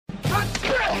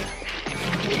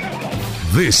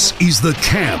This is The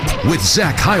Camp with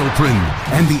Zach Heilprin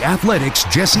and the Athletics'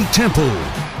 Jesse Temple.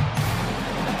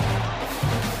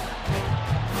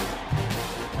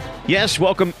 Yes,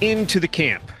 welcome into The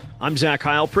Camp. I'm Zach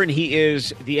Heilprin. He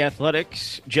is the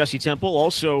Athletics' Jesse Temple,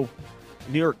 also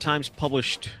New York Times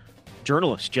published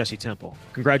journalist Jesse Temple.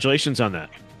 Congratulations on that.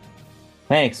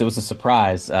 Thanks. It was a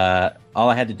surprise. All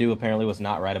I had to do apparently was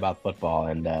not write about football,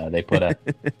 and they put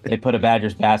a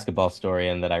Badgers basketball story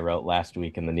in that I wrote last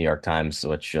week in the New York Times,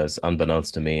 which was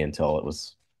unbeknownst to me until it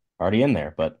was already in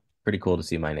there. But pretty cool to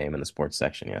see my name in the sports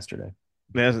section yesterday.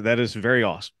 That is very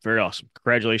awesome. Very awesome.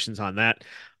 Congratulations on that.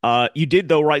 You did,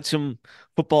 though, write some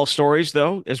football stories,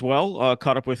 though, as well.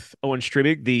 Caught up with Owen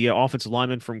Strebig, the offensive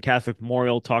lineman from Catholic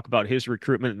Memorial, talk about his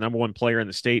recruitment, number one player in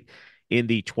the state in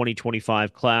the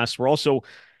 2025 class. We're also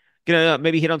going to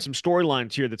maybe hit on some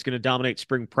storylines here that's going to dominate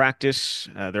spring practice.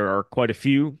 There are quite a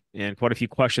few and quite a few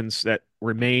questions that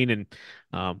remain, and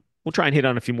we'll try and hit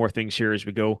on a few more things here as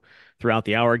we go throughout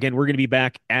the hour. Again, we're going to be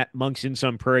back at Monk's in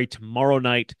Sun Prairie tomorrow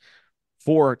night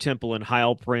for Temple and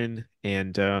Heilprin,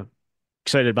 and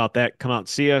excited about that. Come out and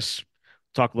see us.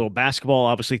 Talk a little basketball.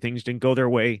 Obviously, things didn't go their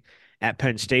way at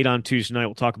Penn State on Tuesday night.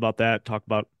 We'll talk about that. Talk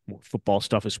about more football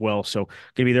stuff as well. So,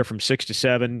 gonna be there from 6 to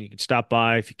 7. You can stop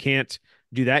by. If you can't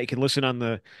do that, you can listen on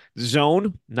the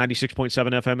Zone 96.7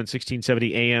 FM and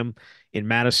 1670 AM in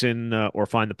Madison, or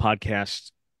find the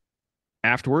podcast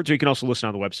afterwards. Or you can also listen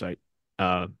on the website,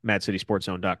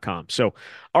 madcitysportzone.com. So,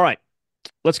 all right,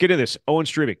 let's get into this. Owen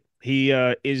Strebig. He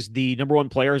is the number one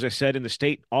player, as I said, in the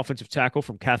state, offensive tackle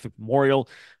from Catholic Memorial.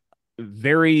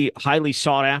 Very highly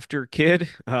sought after kid.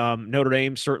 Notre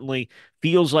Dame certainly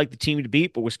feels like the team to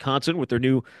beat, but Wisconsin, with their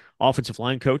new offensive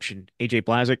line coach and AJ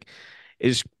Blazik,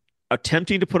 is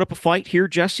attempting to put up a fight here,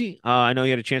 Jesse. I know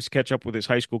you had a chance to catch up with his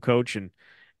high school coach and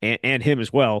him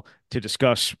as well to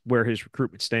discuss where his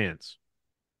recruitment stands.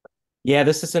 Yeah,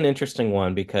 this is an interesting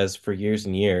one because for years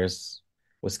and years,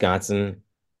 Wisconsin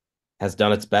has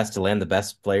done its best to land the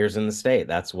best players in the state.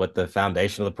 That's what the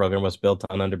foundation of the program was built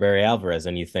on under Barry Alvarez.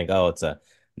 And you think, oh, it's a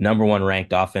number one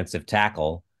ranked offensive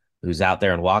tackle who's out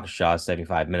there in Waukesha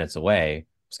 75 minutes away.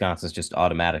 Wisconsin's just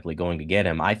automatically going to get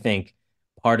him. I think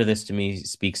part of this to me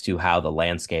speaks to how the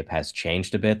landscape has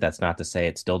changed a bit. That's not to say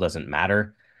it still doesn't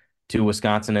matter to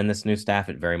Wisconsin and this new staff.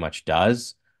 It very much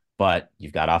does. But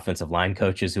you've got offensive line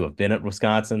coaches who have been at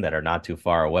Wisconsin that are not too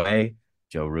far away.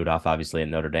 Joe Rudolph, obviously, at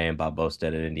Notre Dame, Bob Bostad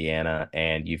at Indiana,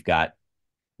 and you've got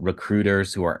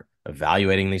recruiters who are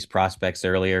evaluating these prospects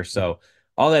earlier. So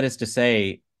all that is to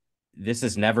say, this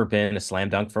has never been a slam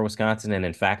dunk for Wisconsin, and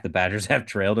in fact, the Badgers have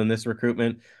trailed in this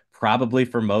recruitment probably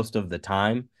for most of the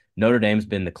time. Notre Dame's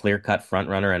been the clear-cut front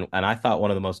runner, and I thought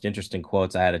one of the most interesting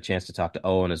quotes, I had a chance to talk to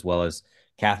Owen as well as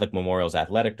Catholic Memorial's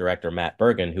athletic director, Matt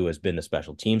Bergen, who has been the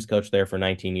special teams coach there for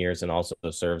 19 years and also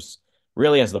serves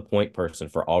really as the point person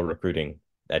for all recruiting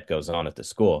that goes on at the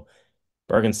school.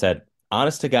 Bergen said,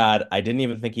 honest to God, I didn't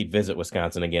even think he'd visit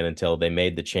Wisconsin again until they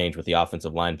made the change with the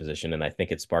offensive line position, and I think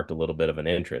it sparked a little bit of an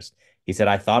interest. He said,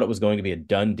 I thought it was going to be a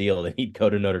done deal that he'd go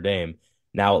to Notre Dame.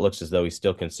 Now it looks as though he's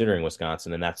still considering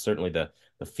Wisconsin, and that's certainly the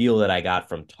feel that I got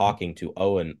from talking to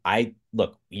Owen.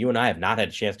 Look, you and I have not had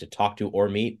a chance to talk to or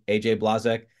meet AJ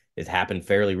Blazik. It happened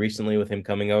fairly recently with him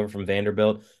coming over from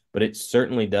Vanderbilt. But it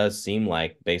certainly does seem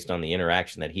like, based on the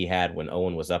interaction that he had when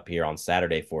Owen was up here on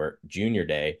Saturday for Junior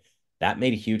Day, that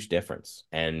made a huge difference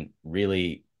and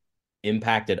really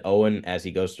impacted Owen as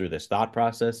he goes through this thought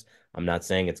process. I'm not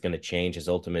saying it's going to change his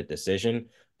ultimate decision,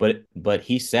 but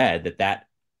he said that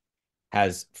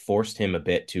has forced him a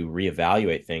bit to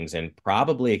reevaluate things and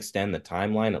probably extend the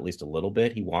timeline at least a little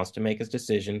bit. He wants to make his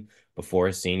decision before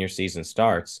his senior season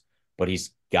starts, but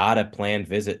he's got a planned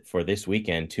visit for this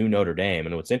weekend to Notre Dame.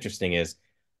 And what's interesting is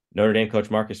Notre Dame coach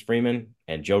Marcus Freeman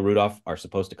and Joe Rudolph are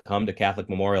supposed to come to Catholic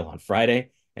Memorial on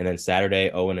Friday. And then Saturday,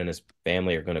 Owen and his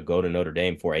family are going to go to Notre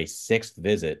Dame for a sixth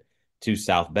visit to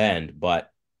South Bend.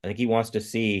 But I think he wants to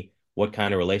see what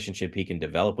kind of relationship he can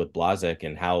develop with Blazik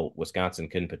and how Wisconsin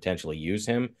can potentially use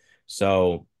him.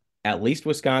 So at least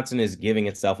Wisconsin is giving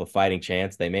itself a fighting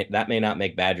chance. That may not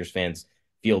make Badgers fans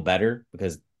feel better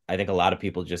because I think a lot of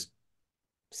people just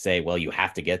say, well, you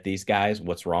have to get these guys.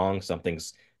 What's wrong?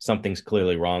 Something's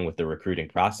clearly wrong with the recruiting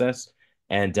process.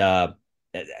 And I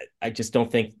just don't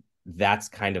think that's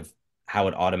kind of how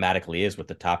it automatically is with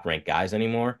the top ranked guys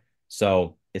anymore.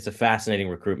 So it's a fascinating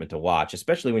recruitment to watch,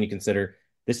 especially when you consider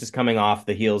this is coming off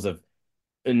the heels of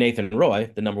Nathan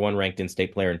Roy, the number one ranked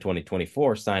in-state player in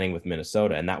 2024, signing with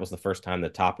Minnesota. And that was the first time the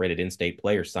top rated in-state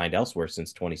player signed elsewhere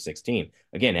since 2016.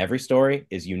 Again, every story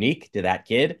is unique to that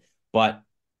kid, but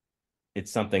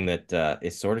it's something that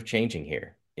is sort of changing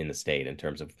here in the state in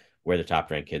terms of where the top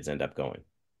ranked kids end up going.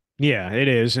 Yeah, it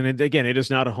is. And again, it is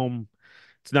not a home.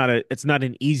 It's not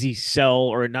an easy sell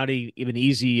or not even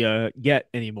easy get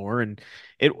anymore. And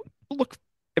it look,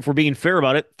 if we're being fair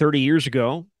about it, 30 years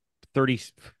ago, 30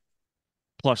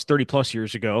 plus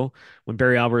years ago, when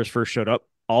Barry Alvarez first showed up,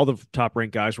 all the top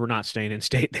ranked guys were not staying in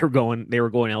state. They were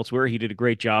going elsewhere. He did a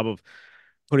great job of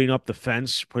putting up the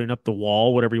fence, putting up the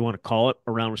wall, whatever you want to call it,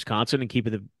 around Wisconsin and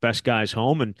keeping the best guys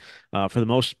home. And for the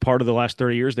most part of the last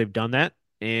 30 years, they've done that.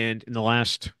 And in the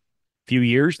last few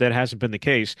years, that hasn't been the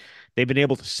case. They've been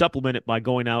able to supplement it by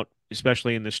going out,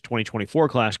 especially in this 2024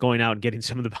 class, going out and getting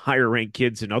some of the higher ranked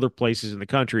kids in other places in the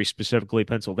country, specifically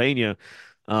Pennsylvania,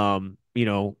 you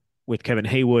know, with Kevin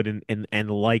Haywood and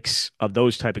the likes of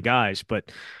those type of guys.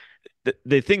 But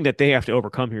the thing that they have to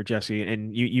overcome here, Jesse,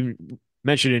 and you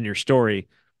mentioned in your story,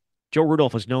 Joe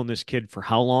Rudolph has known this kid for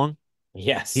how long?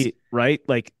 Yes. He right?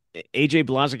 Like AJ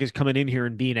Blazik is coming in here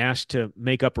and being asked to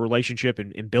make up a relationship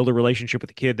and build a relationship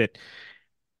with a kid that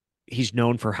he's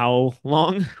known for how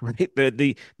long? Right?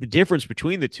 The difference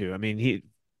between the two. I mean, he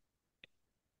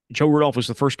Joe Rudolph was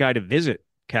the first guy to visit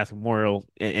Catholic Memorial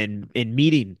and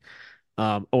meeting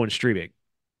Owen Strebig.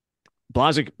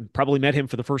 Blazik probably met him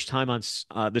for the first time on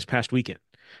this past weekend.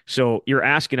 So you're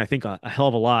asking, I think, a hell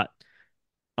of a lot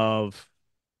of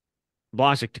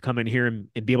Blasick to come in here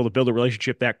and be able to build a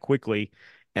relationship that quickly.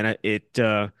 And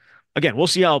again, we'll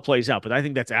see how it plays out, but I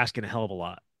think that's asking a hell of a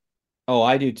lot. Oh,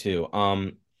 I do too.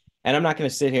 And I'm not going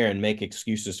to sit here and make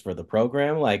excuses for the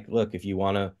program. Like, look, if you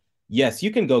want to, yes,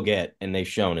 you can go get, and they've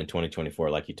shown in 2024,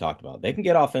 like you talked about, they can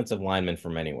get offensive linemen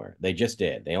from anywhere. They just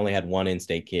did. They only had one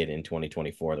in-state kid in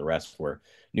 2024. The rest were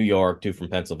New York, two from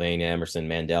Pennsylvania, Emerson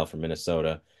Mandel from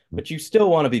Minnesota. But you still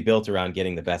want to be built around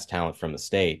getting the best talent from the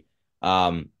state.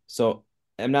 So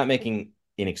I'm not making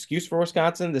an excuse for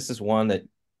Wisconsin. This is one that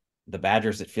the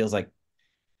Badgers, it feels like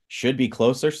should be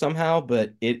closer somehow,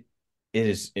 but it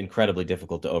is incredibly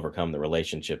difficult to overcome the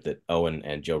relationship that Owen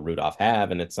and Joe Rudolph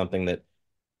have, and it's something that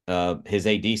his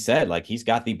AD said, like he's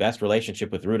got the best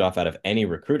relationship with Rudolph out of any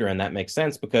recruiter, and that makes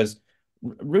sense because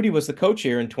Rudy was the coach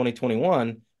here in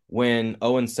 2021 when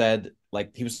Owen said,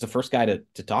 like he was the first guy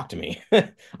to talk to me.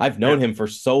 I've Yeah. known him for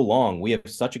so long. We have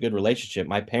such a good relationship.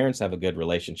 My parents have a good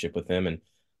relationship with him, and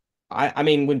I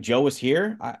mean, when Joe was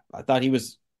here, I thought he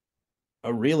was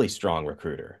a really strong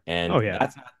recruiter, Oh and yeah.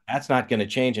 that's not going to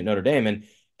change at Notre Dame.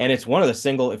 And it's one of the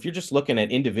single. If you're just looking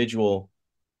at individual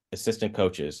assistant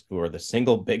coaches who are the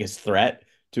single biggest threat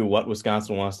to what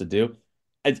Wisconsin wants to do,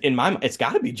 in my it's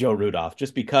got to be Joe Rudolph,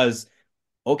 just because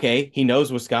okay, he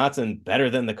knows Wisconsin better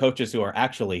than the coaches who are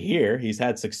actually here. He's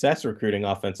had success recruiting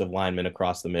offensive linemen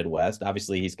across the Midwest.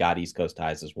 Obviously, he's got East Coast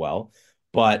ties as well.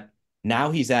 But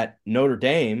now he's at Notre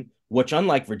Dame, which,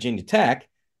 unlike Virginia Tech,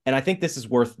 and I think this is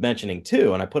worth mentioning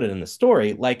too, and I put it in the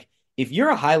story, like if you're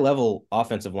a high level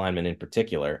offensive lineman in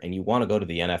particular and you want to go to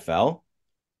the NFL,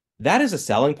 that is a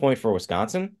selling point for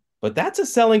Wisconsin, but that's a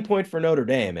selling point for Notre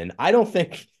Dame. And I don't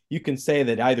think you can say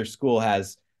that either school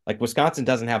has, like, Wisconsin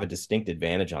doesn't have a distinct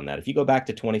advantage on that. If you go back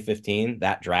to 2015,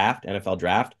 that draft, NFL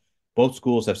draft, both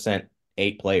schools have sent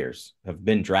 8 players, have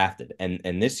been drafted.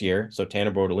 And this year, so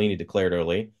Tanner Bortolini declared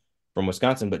early from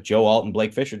Wisconsin, but Joe Alt and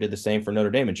Blake Fisher did the same for Notre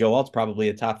Dame. And Joe Alt's probably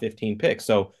a top 15 pick.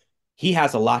 So he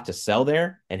has a lot to sell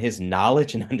there, and his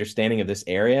knowledge and understanding of this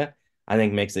area I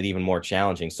think makes it even more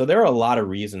challenging. So there are a lot of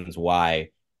reasons why,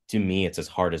 to me, it's as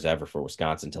hard as ever for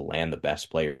Wisconsin to land the best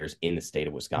players in the state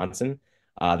of Wisconsin.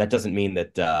 That doesn't mean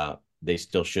that they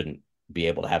still shouldn't be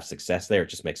able to have success there. It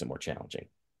just makes it more challenging.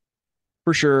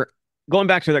 For sure. Going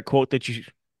back to that quote that you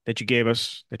gave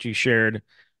us, that you shared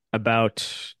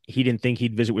about he didn't think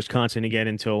he'd visit Wisconsin again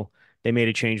until they made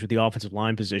a change with the offensive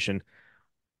line position.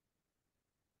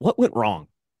 What went wrong with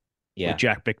Yeah.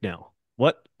 Jack Bicknell?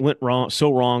 What went wrong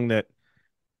so wrong that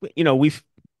you know,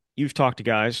 you've talked to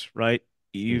guys, right?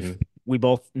 You've Hmm. we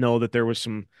both know that there was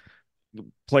some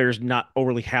players not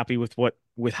overly happy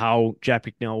with how Jack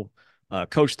McNeil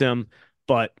coached them,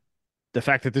 but the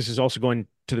fact that this is also going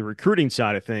to the recruiting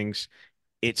side of things,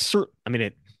 I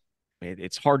mean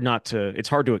it's hard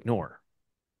to ignore.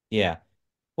 Yeah.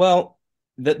 Well,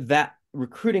 that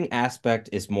recruiting aspect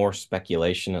is more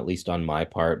speculation, at least on my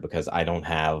part, because I don't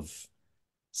have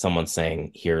someone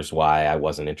saying, here's why I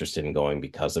wasn't interested in going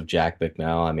because of Jack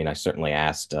Bicknell. I mean, I certainly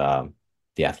asked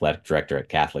the athletic director at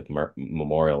Catholic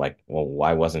Memorial, like, well,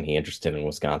 why wasn't he interested in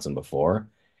Wisconsin before?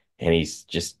 And he's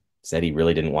just said he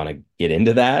really didn't want to get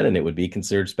into that and it would be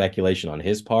considered speculation on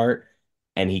his part.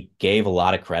 And he gave a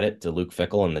lot of credit to Luke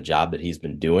Fickell and the job that he's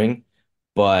been doing.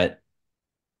 But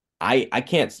I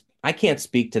can't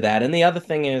speak to that. And the other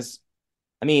thing is,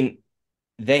 I mean,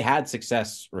 they had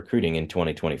success recruiting in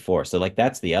 2024. So like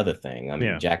that's the other thing. I mean,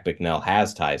 Yeah. Jack Bicknell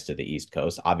has ties to the East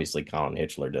Coast. Obviously, Colin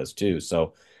Hitchler does too.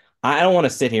 So I don't want to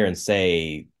sit here and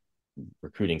say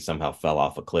recruiting somehow fell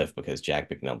off a cliff because Jack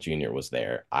Bicknell Jr. was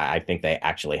there. I think they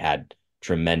actually had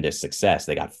tremendous success.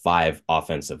 They got 5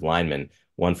 offensive linemen,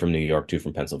 one from New York, two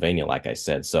from Pennsylvania, like I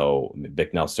said. So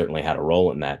Bicknell certainly had a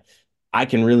role in that. I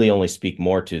can really only speak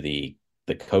more to the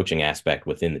coaching aspect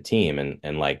within the team,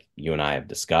 and like you and I have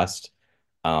discussed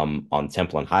on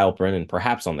Temple and Heilprin and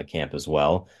perhaps on the camp as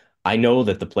well. I know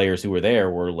that the players who were there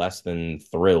were less than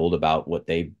thrilled about what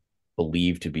they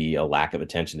believed to be a lack of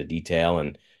attention to detail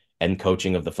and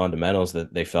coaching of the fundamentals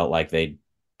that they felt like they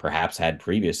perhaps had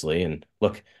previously. And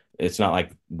look, it's not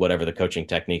like whatever the coaching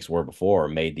techniques were before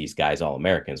made these guys all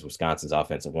Americans. Wisconsin's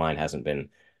offensive line hasn't been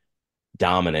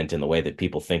dominant in the way that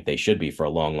people think they should be for a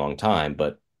long, long time.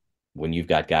 But when you've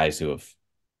got guys who have,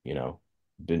 you know,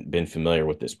 been familiar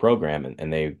with this program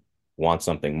and they want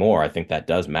something more, I think that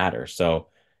does matter. So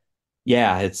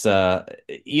yeah, it's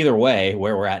either way,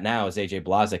 where we're at now is AJ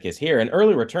Blazek is here, and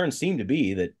early returns seem to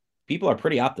be that people are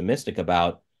pretty optimistic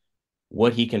about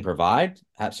what he can provide.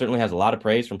 Certainly has a lot of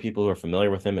praise from people who are familiar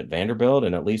with him at Vanderbilt,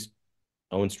 and at least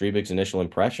Owen Strebig's initial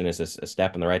impression is a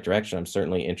step in the right direction. I'm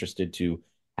certainly interested to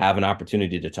have an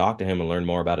opportunity to talk to him and learn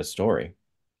more about his story.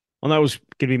 Well, that was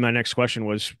going to be my next question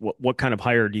was what kind of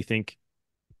hire do you think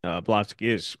Blazek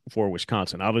is for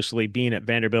Wisconsin? Obviously, being at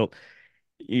Vanderbilt,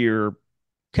 you're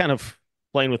kind of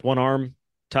playing with one arm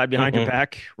tied behind your Mm-hmm.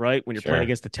 back, right? When you're playing Sure.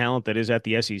 against the talent that is at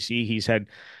the SEC, he's had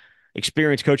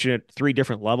experience coaching at three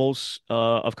different levels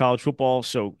of college football,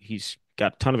 so he's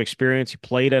got a ton of experience. He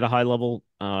played at a high level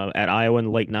at Iowa in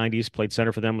the late '90s, played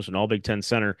center for them, was an All Big Ten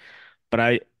center.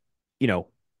 But you know,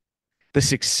 the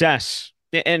success,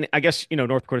 and I guess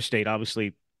North Dakota State,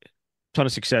 obviously, ton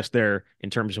of success there in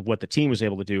terms of what the team was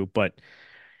able to do, but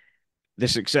the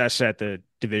success at the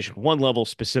Division I level,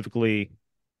 specifically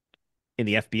in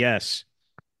the FBS,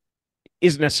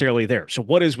 isn't necessarily there. So,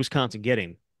 what is Wisconsin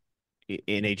getting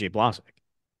in AJ Blazek?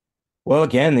 Well,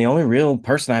 again, the only real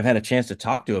person I've had a chance to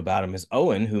talk to about him is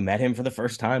Owen, who met him for the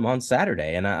first time on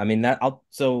Saturday. And I mean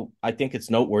so I think it's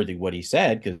noteworthy what he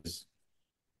said because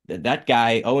that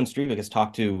guy, Owen Strebig, has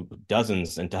talked to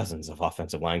dozens and dozens of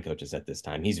offensive line coaches at this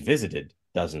time. He's visited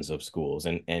dozens of schools,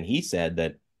 and he said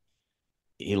that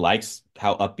he likes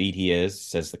how upbeat he is,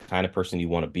 says the kind of person you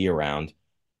want to be around.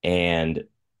 And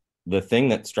the thing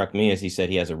that struck me is he said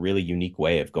he has a really unique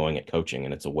way of going at coaching,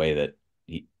 and it's a way that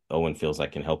Owen feels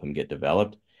like can help him get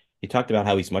developed. He talked about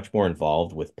how he's much more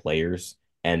involved with players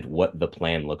and what the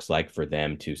plan looks like for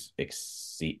them to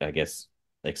exceed, I guess,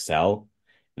 excel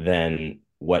than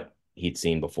what he'd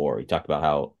seen before. He talked about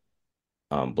how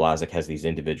Blazek has these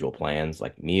individual plans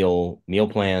like meal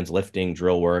plans, lifting,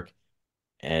 drill work.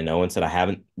 And Owen said, I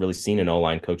haven't really seen an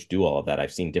O-line coach do all of that.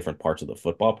 I've seen different parts of the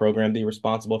football program be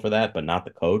responsible for that, but not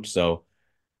the coach. So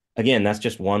again, that's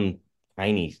just one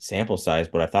tiny sample size,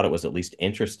 but I thought it was at least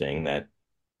interesting that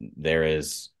there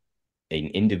is an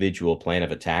individual plan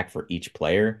of attack for each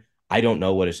player. I don't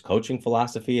know what his coaching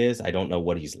philosophy is. I don't know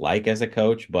what he's like as a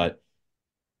coach, but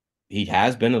he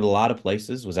has been at a lot of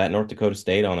places. Was at North Dakota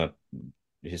State on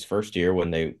his first year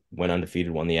when they went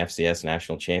undefeated, won the FCS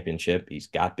national championship. He's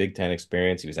got Big Ten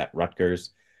experience. He was at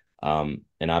Rutgers, and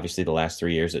obviously the last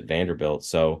 3 years at Vanderbilt.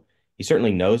 So he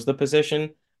certainly knows the position.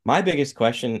 My biggest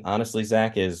question, honestly,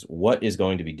 Zach, is what is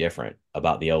going to be different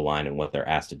about the O line and what they're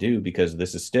asked to do? Because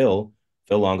this is still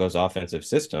Phil Longo's offensive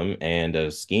system and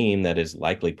a scheme that is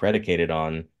likely predicated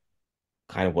on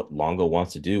kind of what Longo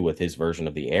wants to do with his version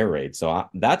of the air raid. So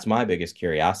that's my biggest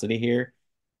curiosity here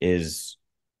is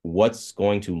what's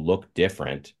going to look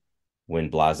different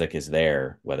when Blazek is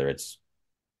there, whether it's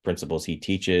principles he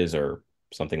teaches or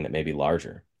something that may be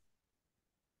larger.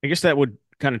 I guess that would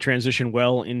kind of transition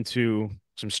well into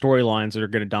some storylines that are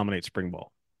going to dominate spring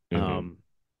ball. Mm-hmm. Um,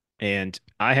 and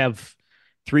I have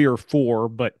three or four,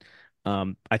 but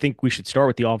I think we should start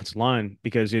with the offensive line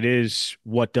because it is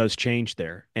what does change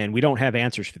there. And we don't have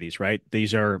answers for these, right?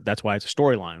 That's why it's a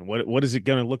storyline. What is it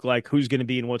going to look like? Who's going to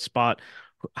be in what spot?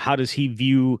 How does he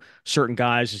view certain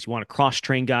guys? Does he want to cross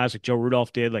train guys like Joe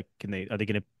Rudolph did? Like, are they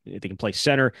going to, if they can play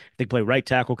center? If they can play right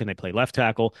tackle, can they play left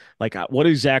tackle? Like, what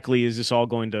exactly is this all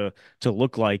going to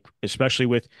look like, especially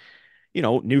with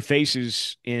new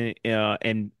faces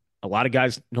and a lot of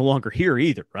guys no longer here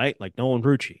either, right? Like Nolan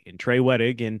Rucci and Trey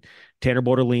Wettig and Tanner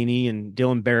Bortolini and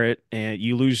Dylan Barrett, and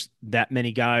you lose that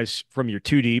many guys from your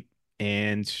two deep,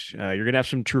 and you're gonna have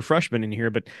some true freshmen in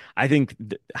here. But I think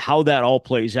how that all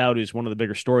plays out is one of the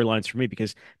bigger storylines for me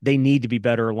because they need to be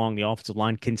better along the offensive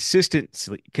line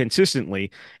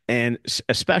consistently, and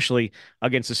especially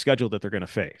against the schedule that they're going to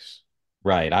face.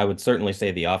 Right. I would certainly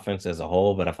say the offense as a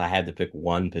whole, but if I had to pick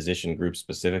one position group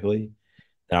specifically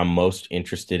that I'm most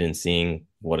interested in seeing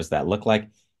what does that look like,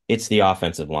 it's the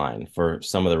offensive line for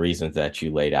some of the reasons that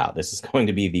you laid out. This is going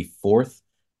to be the fourth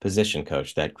position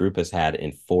coach that group has had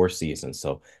in 4 seasons.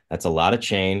 So that's a lot of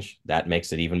change. That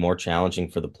makes it even more challenging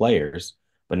for the players.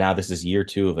 But now this is year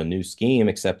two of a new scheme,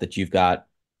 except that you've got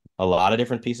a lot of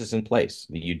different pieces in place.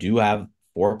 You do have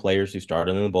 4 players who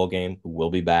started in the bowl game who will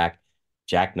be back.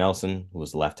 Jack Nelson, who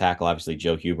was left tackle. Obviously,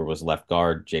 Joe Huber was left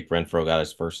guard. Jake Renfro got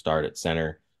his first start at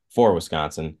center for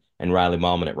Wisconsin, and Riley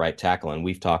Mallman at right tackle. And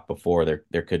we've talked before,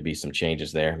 there could be some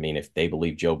changes there. I mean, if they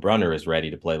believe Joe Brunner is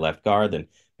ready to play left guard, then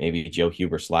maybe Joe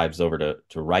Huber slides over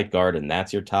to right guard, and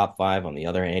that's your top 5. On the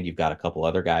other hand, you've got a couple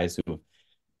other guys who've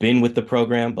been with the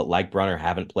program, but like Brunner,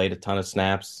 haven't played a ton of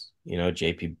snaps.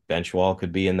 JP Benchwall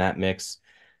could be in that mix.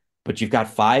 But you've got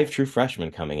 5 true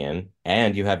freshmen coming in,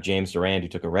 and you have James Durand, who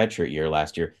took a redshirt year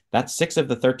last year. That's 6 of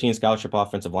the 13 scholarship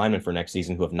offensive linemen for next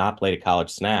season who have not played a college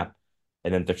snap.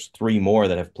 And then there's 3 more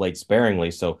that have played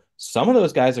sparingly. So some of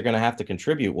those guys are going to have to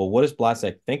contribute. Well, what does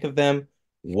Blasek think of them?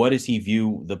 What does he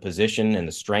view the position and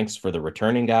the strengths for the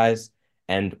returning guys?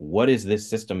 And what is this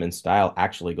system and style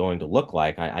actually going to look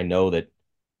like? I know that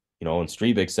Owen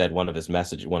Strebig said one of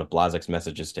Blazek's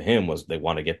messages to him was they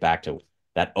want to get back to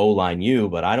that O-line U,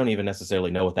 but I don't even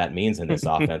necessarily know what that means in this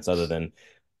offense other than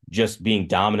just being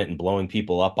dominant and blowing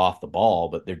people up off the ball,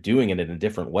 but they're doing it in a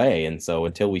different way. And so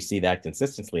until we see that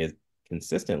consistently,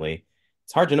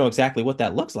 it's hard to know exactly what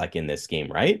that looks like in this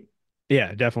scheme, right?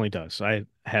 Yeah, it definitely does. I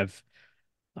have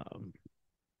um,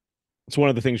 it's one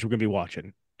of the things we're going to be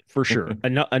watching for sure.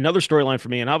 Another storyline for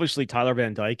me, and obviously Tyler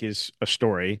Van Dyke is a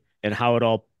story and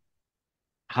how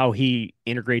he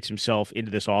integrates himself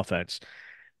into this offense.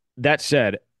 That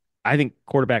said, I think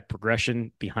quarterback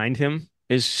progression behind him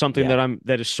is something Yeah.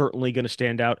 that is certainly going to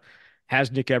stand out. Has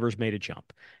Nick Evers made a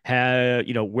jump?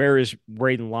 Where is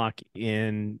Braden Locke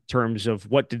in terms of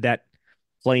what did that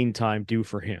playing time do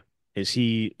for him?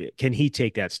 Can he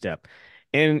take that step?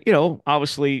 And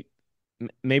obviously,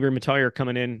 maybe Matoyer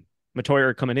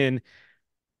coming in,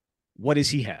 what does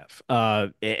he have?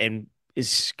 And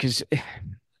is because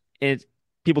it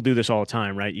people do this all the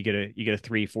time, right? You get a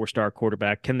 3, 4 star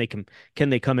quarterback. Can they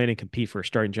come in and compete for a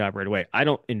starting job right away? I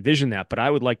don't envision that, but I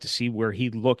would like to see where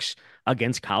he looks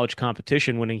against college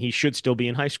competition when he should still be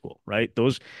in high school, right?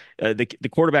 The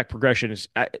quarterback progression is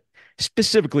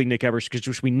specifically Nick Evers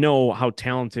because we know how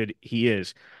talented he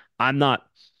is. I'm not.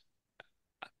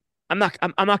 I'm not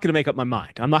going to make up my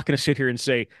mind. I'm not going to sit here and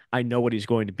say I know what he's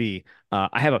going to be.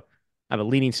 I have a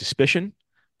leaning suspicion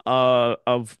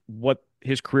of what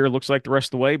his career looks like the rest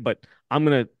of the way, but I'm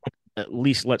going to at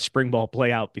least let spring ball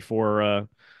play out before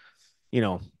you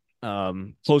know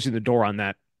closing the door on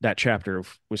that chapter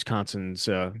of Wisconsin's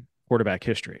quarterback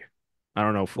history. I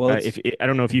don't know Well, it's if I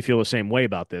don't know if you feel the same way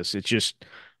about this. It's just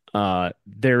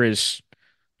there's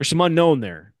some unknown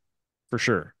there for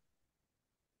sure.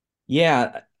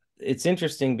 Yeah, it's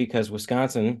interesting because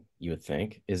Wisconsin, you would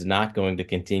think, is not going to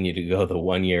continue to go the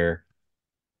 1 year.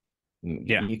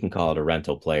 Yeah. You can call it a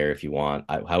rental player if you want,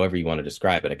 however you want to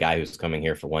describe it. A guy who's coming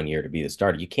here for 1 year to be the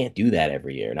starter. You can't do that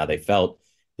every year. Now, they felt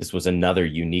this was another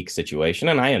unique situation,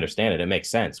 and I understand it. It makes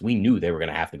sense. We knew they were going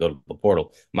to have to go to the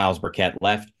portal. Miles Burkett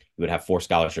left. You would have 4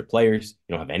 scholarship players.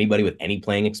 You don't have anybody with any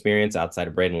playing experience outside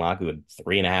of Braden Locke, who had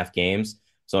 3.5 games.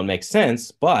 So it makes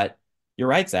sense. But you're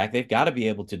right, Zach. They've got to be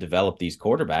able to develop these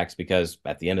quarterbacks because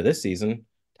at the end of this season,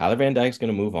 Tyler Van Dyke's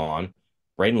going to move on.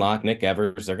 Braden Locke, Nick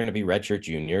Evers, they're going to be redshirt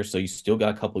juniors, so you still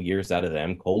got a couple years out of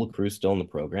them. Cole LaCruz still in the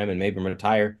program, and maybe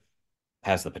retire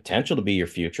has the potential to be your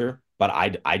future, but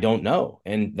I don't know.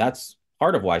 And that's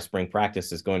part of why spring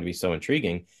practice is going to be so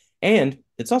intriguing. And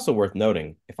it's also worth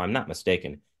noting, if I'm not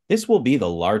mistaken, this will be the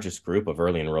largest group of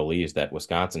early enrollees that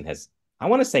Wisconsin has, I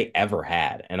want to say, ever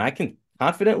had. And I can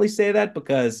confidently say that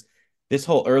because this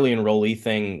whole early enrollee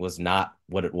thing was not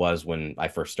what it was when I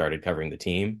first started covering the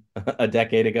team a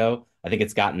decade ago. I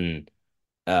think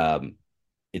um,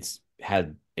 it's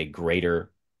had a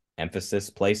greater emphasis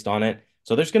placed on it.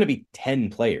 So there's going to be 10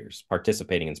 players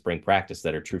participating in spring practice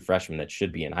that are true freshmen that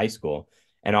should be in high school.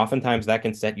 And oftentimes that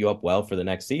can set you up well for the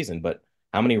next season. But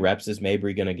how many reps is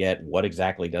Mabry going to get? What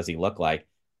exactly does he look like?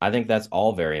 I think that's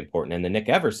all very important. And the Nick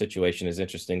Evers situation is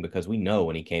interesting because we know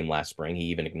when he came last spring, he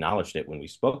even acknowledged it when we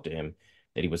spoke to him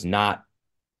that he was not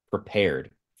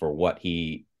prepared for what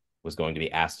he was going to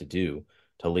be asked to do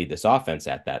to lead this offense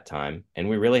at that time. And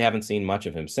we really haven't seen much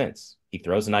of him since. He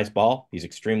throws a nice ball. He's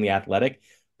extremely athletic,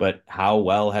 but how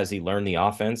well has he learned the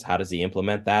offense? How does he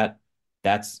implement that?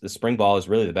 That's the spring ball is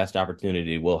really the best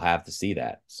opportunity we'll have to see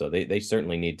that. So they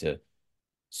certainly need to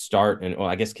start and, well,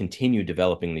 I guess continue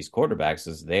developing these quarterbacks,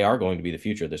 as they are going to be the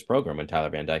future of this program when Tyler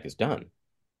Van Dyke is done.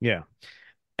 Yeah.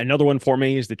 Another one for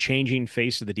me is the changing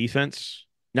face of the defense.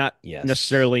 Not Yes.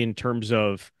 necessarily in terms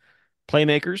of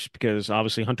playmakers, because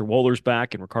obviously Hunter Wohler's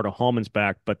back and Ricardo Hallman's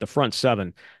back, but the front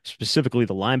seven, specifically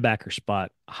the linebacker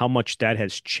spot, how much that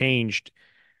has changed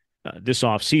this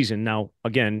offseason. Now,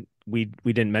 again, we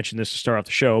didn't mention this to start off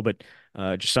the show, but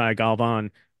Josiah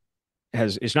Galvan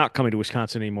is not coming to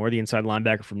Wisconsin anymore. The inside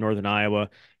linebacker from Northern Iowa,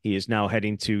 he is now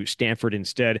heading to Stanford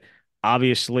instead.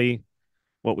 Obviously,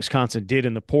 what Wisconsin did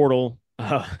in the portal,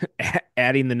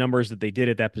 adding the numbers that they did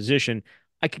at that position,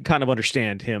 I can kind of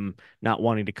understand him not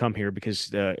wanting to come here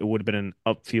because it would have been an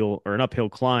uphill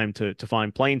climb to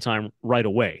find playing time right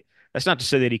away. That's not to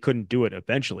say that he couldn't do it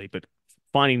eventually, but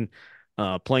finding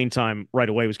playing time right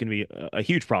away was going to be a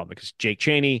huge problem because Jake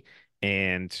Chaney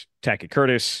and Tackett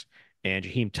Curtis and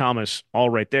Jaheim Thomas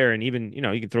all right there, and even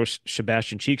you can throw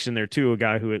Sebastian Cheeks in there too, a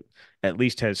guy who at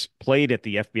least has played at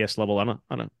the FBS level on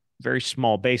a very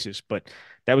small basis, but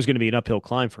that was going to be an uphill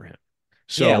climb for him.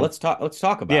 Yeah, So, let's talk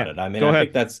yeah, about it. I mean, go I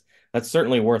ahead. think that's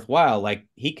certainly worthwhile. Like,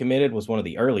 he committed, was one of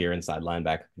the earlier inside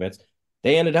linebacker commits.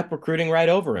 They ended up recruiting right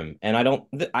over him, and I don't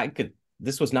I could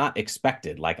this was not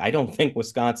expected. Like, I don't think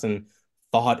Wisconsin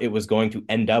thought it was going to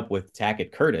end up with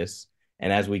Tackett Curtis.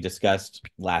 And as we discussed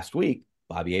last week,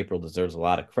 Bobby April deserves a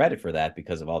lot of credit for that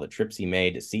because of all the trips he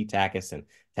made to see Tackett, and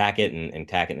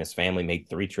Tackett and his family made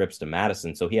 3 trips to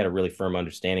Madison. So he had a really firm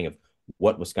understanding of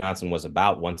what Wisconsin was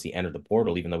about once he entered the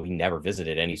portal, even though he never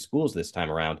visited any schools this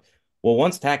time around. Well,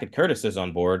 once Tackett Curtis is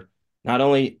on board, not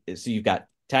only so you've got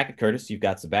Tackett Curtis, you've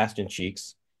got Sebastian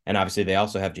Cheeks, and obviously they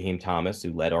also have Jaheim Thomas,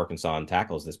 who led Arkansas in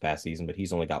tackles this past season, but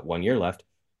he's only got 1 year left.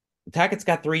 Tackett's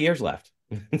got 3 years left.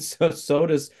 So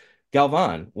does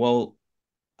Galvan. Well,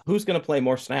 who's going to play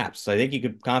more snaps? I think you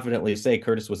could confidently say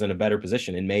Curtis was in a better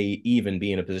position and may even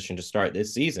be in a position to start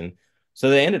this season. So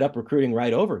they ended up recruiting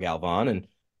right over Galvan. And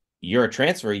you're a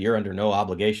transfer, you're under no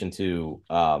obligation to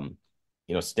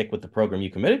stick with the program you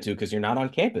committed to because you're not on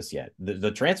campus yet.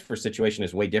 The transfer situation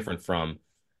is way different from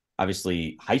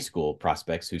obviously high school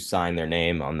prospects who sign their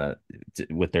name on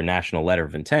with their national letter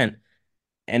of intent,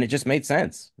 and it just made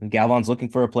sense. Galvan's looking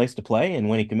for a place to play, and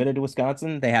when he committed to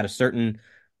Wisconsin, they had a certain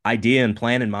idea and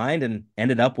plan in mind, and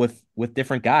ended up with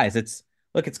different guys. It's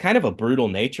kind of a brutal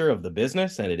nature of the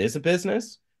business, and it is a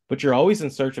business, but you're always in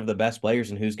search of the best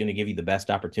players and who's going to give you the best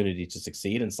opportunity to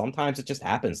succeed. And sometimes it just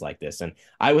happens like this. And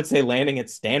I would say landing at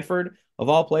Stanford, of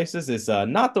all places, is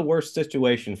not the worst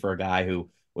situation for a guy who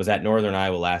was at Northern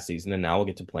Iowa last season and now will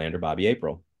get to play under Bobby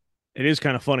April. It is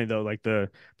kind of funny though, like the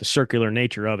circular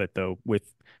nature of it though,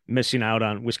 with missing out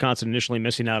on Wisconsin initially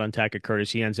missing out on Tackett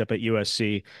Curtis. He ends up at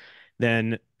USC.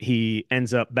 Then he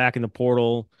ends up back in the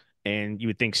portal, and you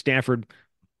would think Stanford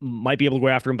might be able to go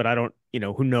after him, but I don't,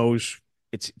 who knows?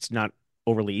 It's not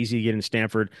overly easy to get in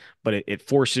Stanford, but it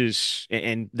forces,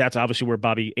 and that's obviously where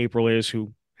Bobby April is,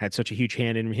 who had such a huge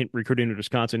hand in recruiting to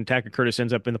Wisconsin. Tackett Curtis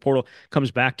ends up in the portal,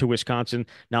 comes back to Wisconsin.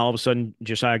 Now all of a sudden,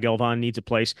 Josiah Galvan needs a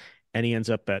place, and he ends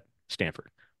up at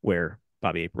Stanford, where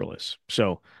Bobby April is.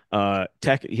 So,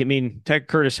 Tackett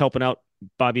Curtis helping out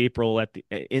Bobby April at the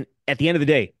end of the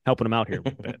day, helping him out here a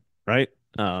little bit, right?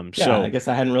 Yeah, I So guess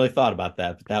I hadn't really thought about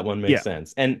that, but that one makes yeah,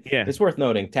 sense. And yeah, it's worth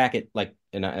noting, Tackett, like,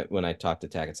 when I talked to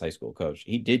Tackett's high school coach,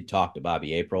 he did talk to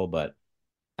Bobby April, but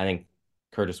I think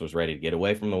Curtis was ready to get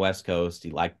away from the West Coast.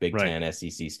 He liked Big right. Ten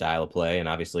SEC style of play, and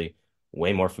obviously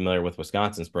way more familiar with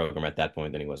Wisconsin's program at that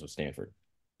point than he was with Stanford.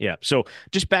 Yeah. So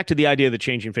just back to the idea of the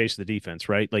changing face of the defense,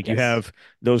 right? Like you Yes. have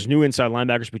those new inside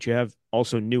linebackers, but you have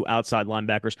also new outside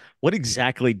linebackers. What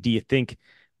exactly do you think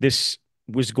this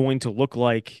was going to look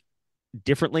like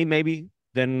differently, maybe,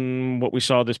 than what we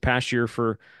saw this past year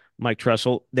for Mike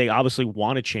Tressel? They obviously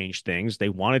want to change things. Yeah. They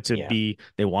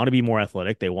want to be more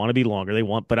athletic. They want to be longer.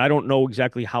 But I don't know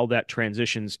exactly how that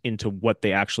transitions into what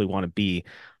they actually want to be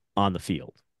on the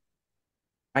field.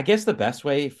 I guess the best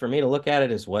way for me to look at it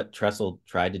is what Tressel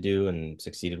tried to do and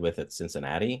succeeded with at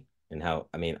Cincinnati, and how,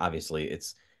 I mean, obviously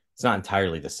it's not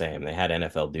entirely the same. They had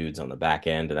NFL dudes on the back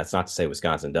end, and that's not to say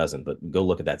Wisconsin doesn't, but go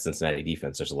look at that Cincinnati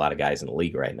defense. There's a lot of guys in the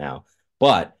league right now.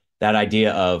 But that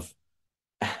idea of,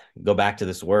 go back to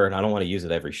this word, I don't want to use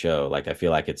it every show. Like, I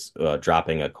feel like it's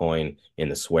dropping a coin in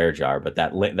the swear jar, but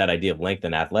that idea of length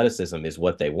and athleticism is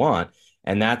what they want,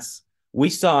 and that's, we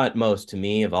saw it most, to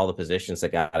me, of all the positions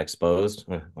that got exposed.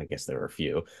 I guess there were a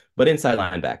few, but inside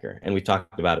linebacker, and we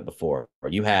talked about it before.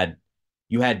 You had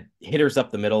hitters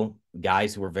up the middle,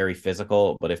 guys who were very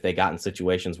physical, but if they got in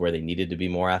situations where they needed to be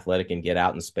more athletic and get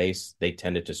out in space, they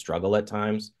tended to struggle at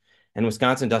times. And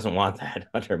Wisconsin doesn't want that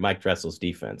under Mike Dressel's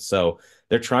defense. So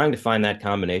they're trying to find that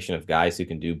combination of guys who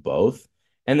can do both.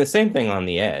 And the same thing on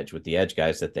the edge with the edge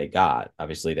guys that they got.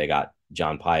 Obviously, they got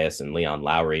John Pius and Leon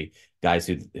Lowry, guys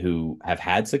who have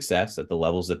had success at the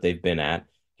levels that they've been at,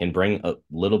 can bring a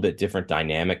little bit different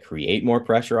dynamic, create more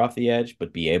pressure off the edge,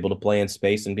 but be able to play in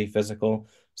space and be physical.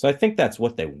 So I think that's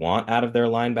what they want out of their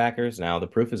linebackers. Now, the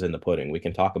proof is in the pudding. We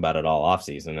can talk about it all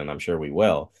offseason, and I'm sure we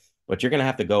will. But you're going to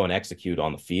have to go and execute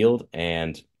on the field.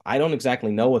 And I don't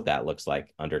exactly know what that looks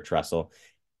like under Tressel.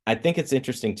 I think it's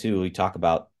interesting too. We talk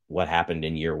about what happened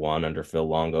in year one under Phil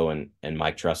Longo and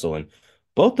Mike Tressel, and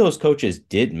both those coaches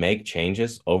did make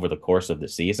changes over the course of the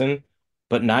season,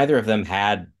 but neither of them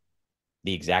had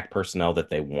the exact personnel that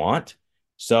they want.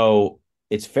 So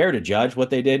it's fair to judge what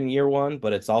they did in year one,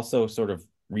 but it's also sort of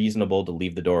reasonable to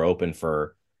leave the door open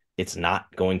for it's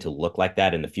not going to look like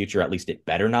that in the future. At least it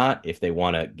better not if they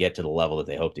want to get to the level that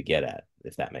they hope to get at,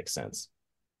 if that makes sense.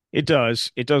 It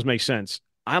does. It does make sense.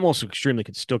 I'm also extremely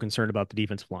still concerned about the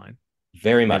defensive line.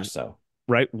 Very much And so.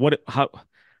 right,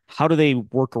 how do they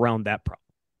work around that problem?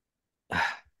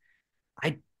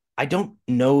 I I don't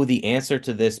know the answer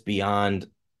to this beyond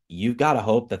you've got to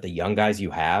hope that the young guys you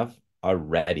have are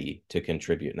ready to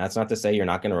contribute. And that's not to say you're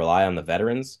not going to rely on the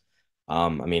veterans. I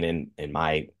mean, in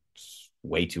my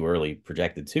way too early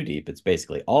projected too deep, it's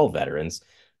basically all veterans.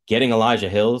 Getting Elijah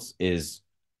Hills is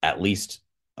at least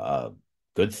a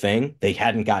good thing. They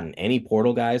hadn't gotten any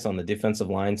portal guys on the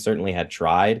defensive line, certainly had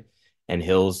tried, and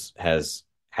Hills has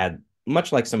had,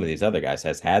 much like some of these other guys,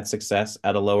 has had success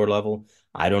at a lower level.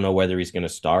 I don't know whether he's going to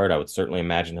start. I would certainly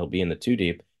imagine he'll be in the two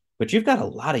deep, but you've got a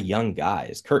lot of young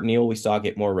guys. Kurt Neal, we saw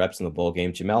get more reps in the bowl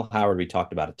game. Jamel Howard, we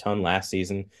talked about a ton last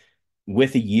season.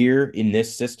 With a year in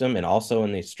this system and also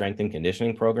in the strength and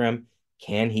conditioning program,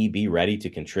 can he be ready to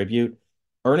contribute?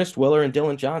 Ernest Willer and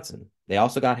Dylan Johnson. They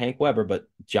also got Hank Weber, but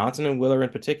Johnson and Willer in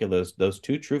particular, those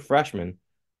two true freshmen,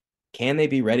 can they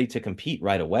be ready to compete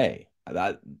right away?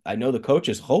 I know the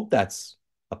coaches hope that's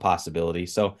a possibility.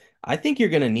 So I think you're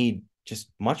going to need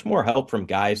just much more help from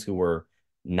guys who were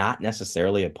not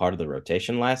necessarily a part of the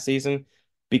rotation last season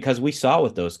because we saw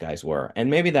what those guys were. And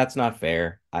maybe that's not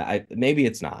fair. Maybe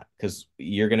it's not because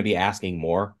you're going to be asking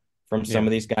more from some Yeah.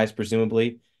 of these guys,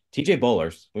 presumably. TJ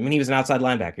Bowlers, when he was an outside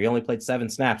linebacker, he only played 7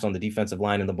 snaps on the defensive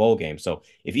line in the bowl game. So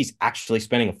if he's actually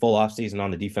spending a full offseason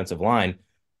on the defensive line,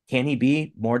 can he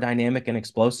be more dynamic and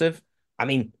explosive? I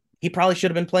mean, he probably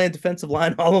should have been playing defensive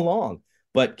line all along.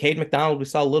 But Cade McDonald, we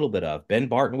saw a little bit of. Ben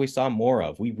Barton, we saw more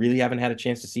of. We really haven't had a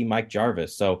chance to see Mike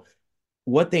Jarvis. So,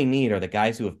 what they need are the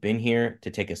guys who have been here to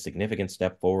take a significant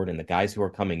step forward and the guys who are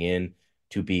coming in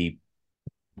to be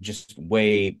just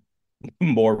way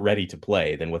more ready to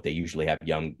play than what they usually have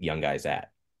young guys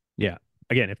at. Yeah.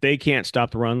 Again, if they can't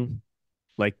stop the run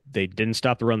like they didn't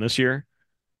stop the run this year,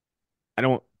 I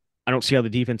don't I don't see how the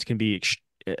defense can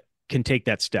take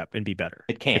that step and be better.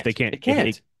 It If they can't. can't It if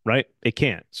they can't. right? It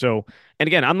can't. So, and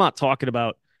again, I'm not talking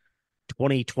about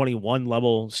 2021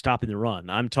 level stopping the run.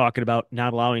 I'm talking about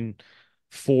not allowing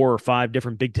 4 or 5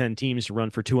 different Big Ten teams to run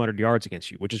for 200 yards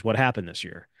against you, which is what happened this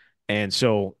year. And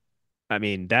so, I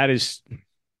mean, that is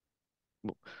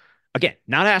again,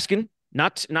 not asking,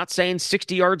 not saying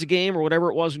 60 yards a game or whatever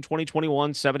it was in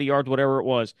 2021, 70 yards, whatever it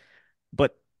was,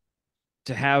 but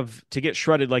to get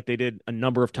shredded like they did a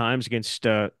number of times against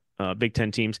Big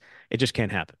Ten teams, it just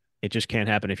can't happen. It just can't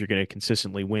happen if you're going to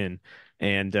consistently win.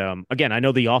 And again, I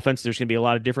know the offense. There's going to be a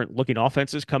lot of different looking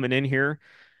offenses coming in here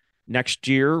next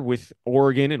year with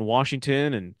Oregon and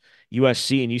Washington and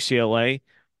USC and UCLA.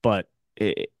 But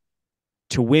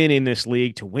to win in this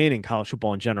league, to win in college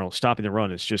football in general, stopping the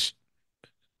run is just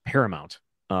paramount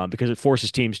because it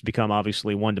forces teams to become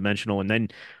obviously one dimensional, and then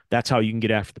that's how you can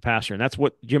get after the passer, and that's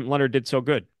what Jim Leonard did so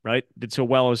good, right? Did so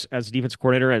well as a defensive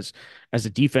coordinator, as a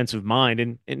defensive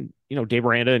mind, and Dave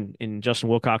Aranda and Justin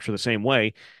Wilcox are the same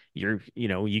way. You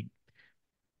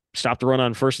stop the run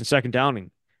on first and second down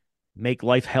and make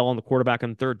life hell on the quarterback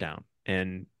on third down,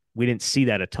 and we didn't see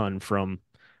that a ton from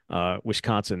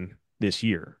Wisconsin this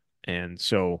year, and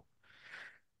so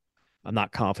I'm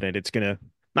not confident it's gonna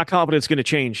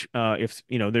change. If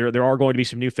there are going to be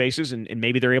some new faces, and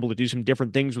maybe they're able to do some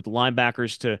different things with the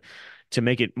linebackers to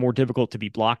make it more difficult to be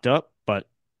blocked up. But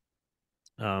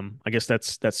I guess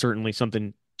that's certainly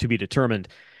something to be determined.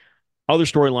 Other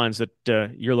storylines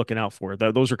that you're looking out for.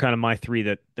 Those are kind of my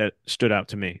three that stood out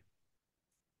to me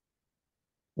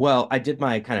Well, I did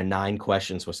my kind of 9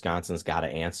 questions Wisconsin's got to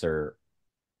answer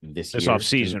this this off year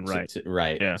season, right?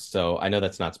 right. Yeah. So I know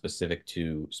that's not specific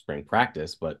to spring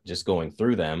practice, but just going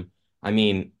through them, I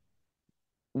mean,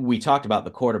 we talked about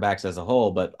the quarterbacks as a whole,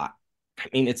 but I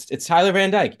mean, it's Tyler Van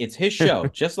Dyke. It's his show,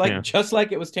 just like Yeah. just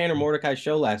like it was Tanner Mordecai's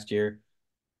show last year.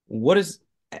 What is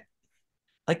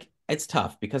like it's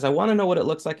tough because I want to know what it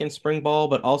looks like in spring ball,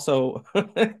 but also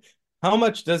how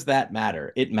much does that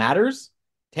matter? It matters.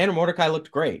 Tanner Mordecai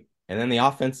looked great. And then the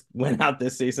offense went out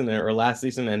this season or last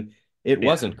season and it Yeah.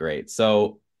 wasn't great.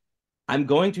 So I'm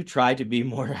going to try to be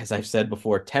more, as I've said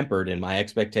before, tempered in my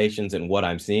expectations and what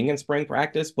I'm seeing in spring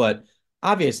practice. But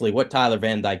obviously, what Tyler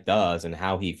Van Dyke does and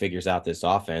how he figures out this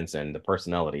offense and the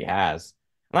personnel that he has.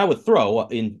 And I would throw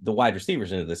in the wide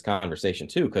receivers into this conversation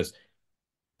too, because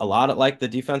a lot of like the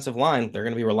defensive line, they're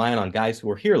going to be relying on guys who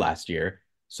were here last year.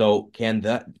 So can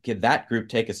that group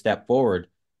take a step forward?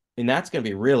 And that's going to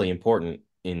be really important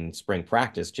in spring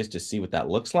practice just to see what that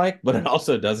looks like, but it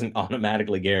also doesn't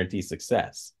automatically guarantee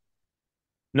success.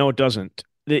 No, it doesn't.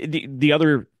 The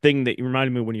other thing that you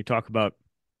reminded me when you talk about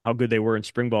how good they were in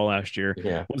spring ball last year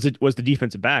Yeah. was the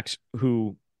defensive backs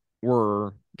who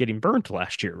were getting burnt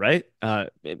last year, right? Well,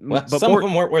 But some of more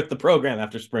them weren't worth the program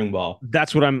after spring ball.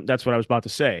 that's what I was about to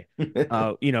say. We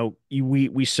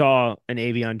saw an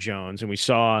Avion Jones and we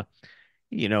saw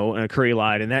a Curry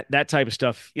Light and that type of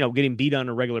stuff, getting beat on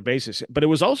a regular basis. But it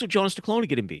was also Jonas DeClona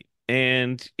getting beat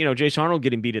and Jace Arnold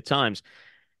getting beat at times.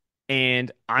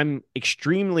 And I'm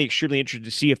extremely, extremely interested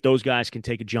to see if those guys can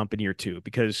take a jump in year two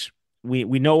because we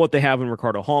know what they have in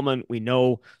Ricardo Hallman. We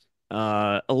know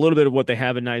a little bit of what they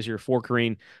have in Nizer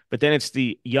Forkerine, but then it's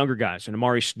the younger guys and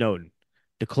Amari Snowden,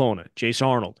 DeClona, Jace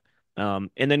Arnold, and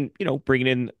then bringing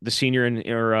in the senior and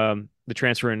or the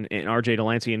transfer in RJ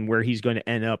Delancey and where he's going to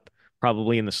end up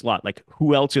probably in the slot. Like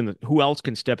who else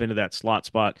can step into that slot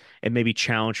spot and maybe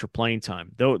challenge for playing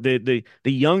time? Though the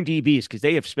young DBs because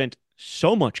they have spent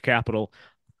so much capital,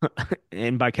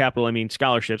 and by capital I mean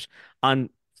scholarships,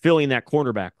 on filling that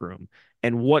cornerback room.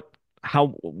 And what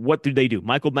do they do?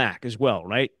 Michael Mack as well,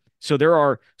 right? So there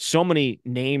are so many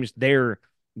names there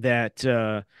that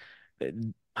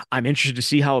I'm interested to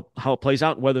see how it plays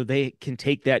out, whether they can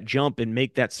take that jump and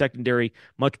make that secondary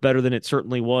much better than it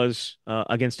certainly was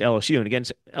against LSU. And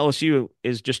against LSU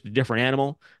is just a different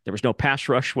animal. There was no pass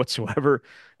rush whatsoever.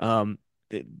 Um,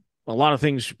 a lot of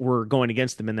things were going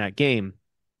against them in that game,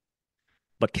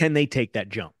 but can they take that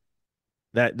jump?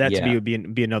 That to me Yeah,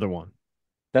 would be another one.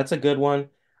 that's a good one.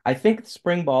 I think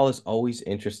spring ball is always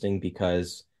interesting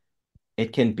because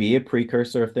it can be a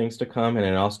precursor of things to come,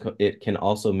 and it can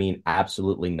also mean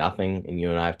absolutely nothing. And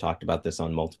you and I have talked about this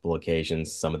on multiple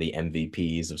occasions. Some of the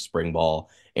MVPs of spring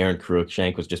ball, Aaron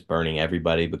Cruikshank was just burning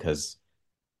everybody because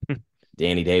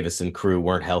Danny Davis and crew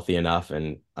weren't healthy enough,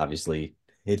 and obviously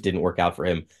it didn't work out for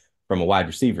him from a wide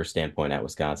receiver standpoint at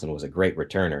Wisconsin. Was a great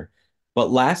returner,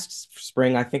 but last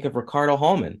spring I think of Ricardo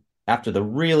Hallman after the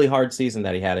really hard season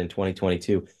that he had in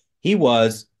 2022. He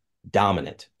was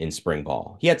dominant in spring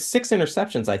ball. He had 6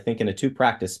 interceptions, I think, in a 2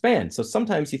 practice span. So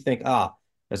sometimes you think,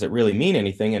 does it really mean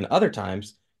anything? And other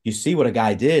times you see what a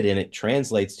guy did and it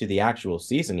translates to the actual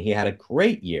season. He had a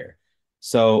great year.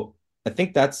 So I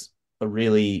think that's a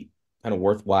really kind of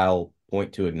worthwhile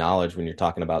point to acknowledge when you're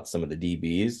talking about some of the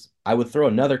DBs. I would throw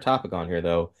another topic on here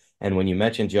though, and when you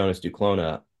mentioned Jonas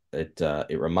Duclona, it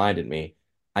reminded me.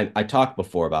 I talked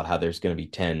before about how there's going to be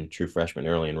 10 true freshmen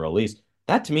early enrollees.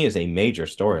 That to me is a major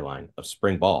storyline of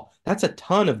spring ball. That's a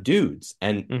ton of dudes,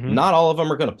 and Hmm. not all of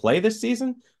them are going to play this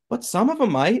season, but some of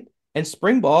them might. And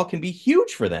spring ball can be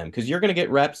huge for them because you're going to get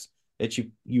reps that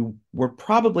you were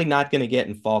probably not going to get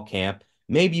in fall camp.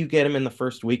 Maybe you get them in the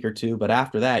first week or two, but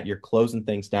after that, you're closing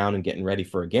things down and getting ready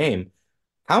for a game.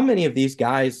 How many of these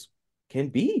guys can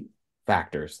be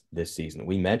factors this season?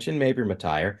 We mentioned maybe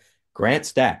Matire, Grant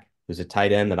Stack, who's a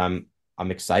tight end that I'm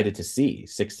excited to see.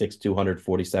 6'6",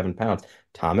 247 pounds.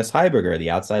 Thomas Heiberger,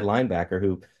 the outside linebacker,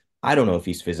 who I don't know if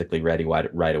he's physically ready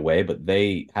right away, but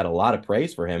they had a lot of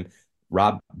praise for him.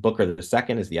 Rob Booker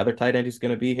II is the other tight end who's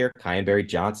going to be here. Kyan Barry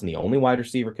Johnson, the only wide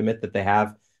receiver commit that they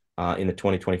have in the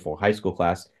 2024 high school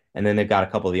class. And then they've got a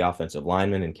couple of the offensive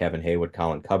linemen and Kevin Haywood,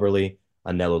 Colin Cubberly,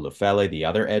 Anelo Lufele, the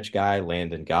other edge guy,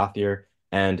 Landon Gothier.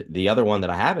 And the other one that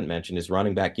I haven't mentioned is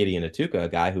running back Gideon Atuka, a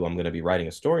guy who I'm going to be writing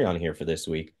a story on here for this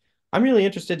week. I'm really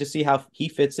interested to see how he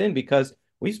fits in because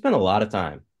we've spent a lot of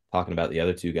time talking about the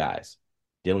other two guys,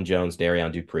 Dylan Jones,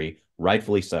 Darion Dupree,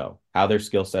 rightfully so, how their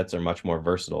skill sets are much more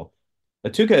versatile.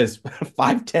 Atuka is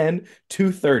 5'10",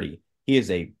 230. He is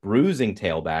a bruising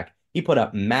tailback. He put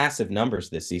up massive numbers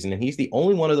this season, and he's the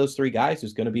only one of those three guys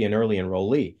who's going to be an early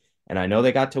enrollee. And I know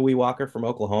they got Tawee Walker from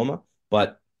Oklahoma,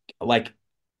 but like,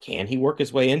 can he work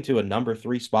his way into a number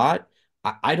 3 spot?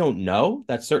 I don't know.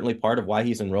 That's certainly part of why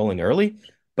he's enrolling early.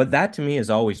 But that to me is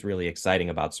always really exciting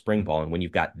about spring ball. And when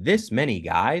you've got this many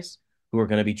guys who are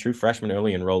going to be true freshmen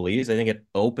early enrollees, I think it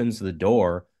opens the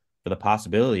door for the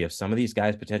possibility of some of these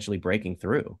guys potentially breaking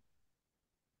through.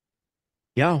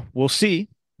 Yeah, we'll see.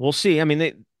 We'll see. I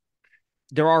mean,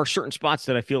 there are certain spots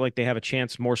that I feel like they have a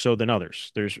chance more so than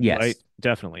others. There's right, Yes.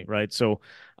 definitely, right. So,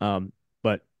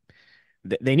 but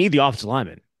they need the offensive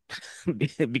lineman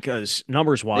because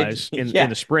numbers wise in Yeah.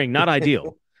 the spring, not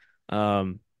ideal.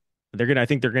 Um, I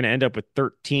think they're gonna end up with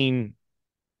 13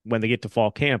 when they get to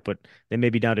fall camp, but they may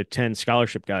be down to 10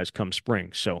 scholarship guys come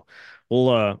spring. So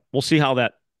we'll see how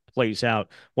that plays out.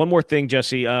 One more thing,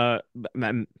 Jesse. They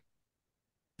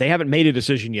haven't made a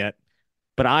decision yet,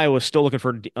 but Iowa's still looking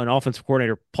for an offensive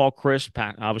coordinator. Paul Chryst,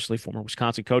 obviously former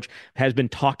Wisconsin coach, has been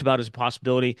talked about as a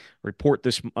possibility. Report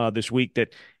this week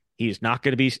that he's not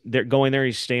going to be there, going there.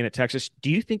 He's staying at Texas.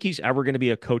 Do you think he's ever going to be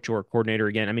a coach or a coordinator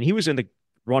again? I mean, he was in the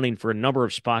running for a number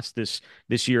of spots this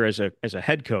year as a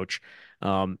head coach.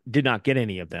 Did not get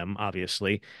any of them,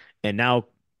 obviously, and now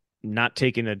not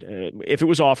taking a. If it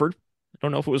was offered, I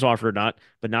don't know if it was offered or not,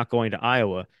 but not going to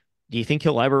Iowa. Do you think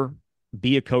he'll ever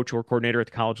be a coach or coordinator at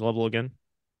the college level again?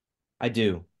 I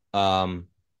do. To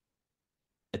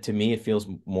me, it feels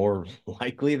more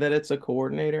likely that it's a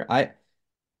coordinator.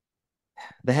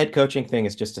 The head coaching thing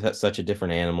is just such a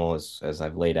different animal as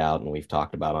I've laid out and we've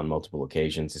talked about on multiple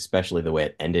occasions, especially the way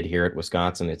it ended here at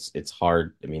Wisconsin. It's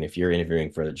hard. I mean, if you're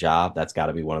interviewing for the job, that's got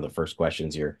to be one of the first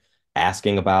questions you're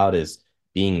asking about is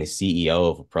being the CEO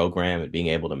of a program and being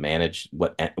able to manage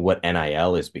what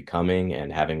NIL is becoming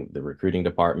and having the recruiting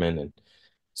department and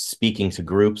speaking to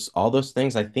groups, all those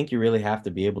things I think you really have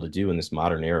to be able to do in this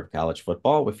modern era of college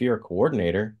football. If you're a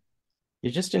coordinator,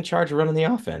 you're just in charge of running the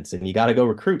offense and you got to go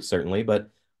recruit, certainly. But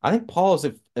I think Paul is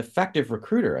an effective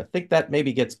recruiter. I think that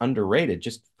maybe gets underrated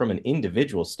just from an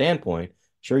individual standpoint.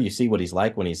 Sure, you see what he's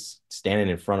like when he's standing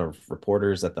in front of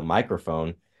reporters at the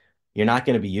microphone. You're not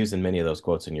going to be using many of those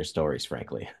quotes in your stories,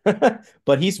 frankly.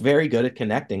 But he's very good at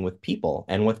connecting with people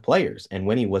and with players. And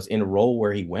when he was in a role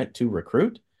where he went to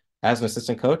recruit as an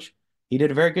assistant coach, he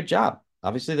did a very good job.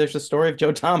 Obviously, there's the story of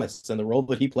Joe Thomas and the role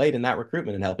that he played in that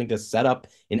recruitment and helping to set up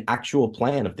an actual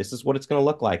plan of this is what it's going to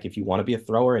look like if you want to be a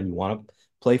thrower and you want to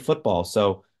play football.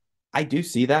 So I do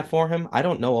see that for him. I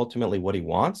don't know ultimately what he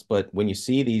wants, but when you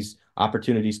see these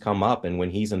opportunities come up and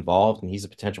when he's involved and he's a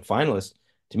potential finalist,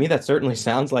 to me, that certainly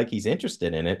sounds like he's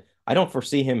interested in it. I don't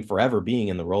foresee him forever being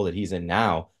in the role that he's in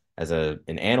now as an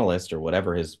analyst or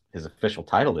whatever his official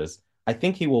title is. I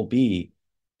think he will be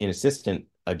an assistant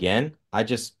again. I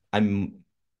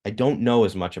don't know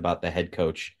as much about the head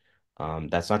coach.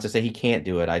 That's not to say he can't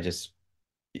do it.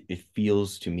 It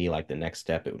feels to me like the next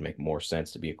step, it would make more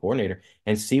sense to be a coordinator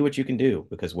and see what you can do.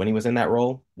 Because when he was in that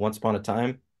role once upon a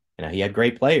time, you know, he had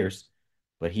great players,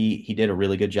 but he did a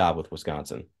really good job with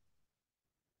Wisconsin.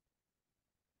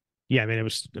 Yeah, I mean it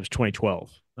was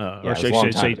 2012, Yeah, it was a long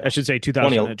time I ago. should say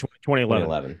 2000, 20, 2011.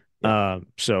 2011. Yeah.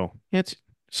 So it's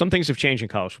some things have changed in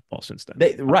college football since then.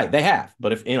 They have.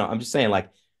 But if, you know, I'm just saying, like,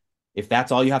 if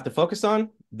that's all you have to focus on,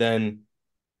 then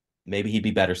maybe he'd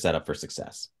be better set up for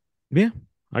success. Yeah,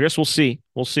 I guess we'll see.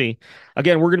 We'll see.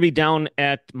 Again, we're going to be down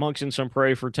at Monks and Sun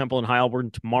Prairie for Temple and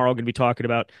Heilbronn tomorrow. Going to be talking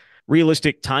about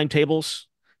realistic timetables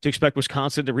to expect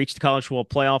Wisconsin to reach the college football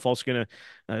playoff. Also going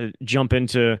to jump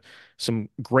into some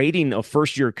grading of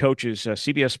first-year coaches.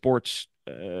 CBS Sports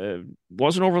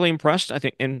wasn't overly impressed, I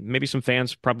think, and maybe some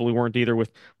fans probably weren't either with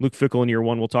Luke Fickell in year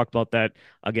one. We'll talk about that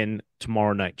again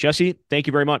tomorrow night. Jesse, thank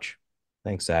you very much.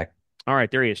 Thanks, Zach. All right,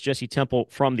 there he is, Jesse Temple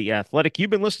from The Athletic. You've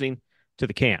been listening to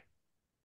The Camp.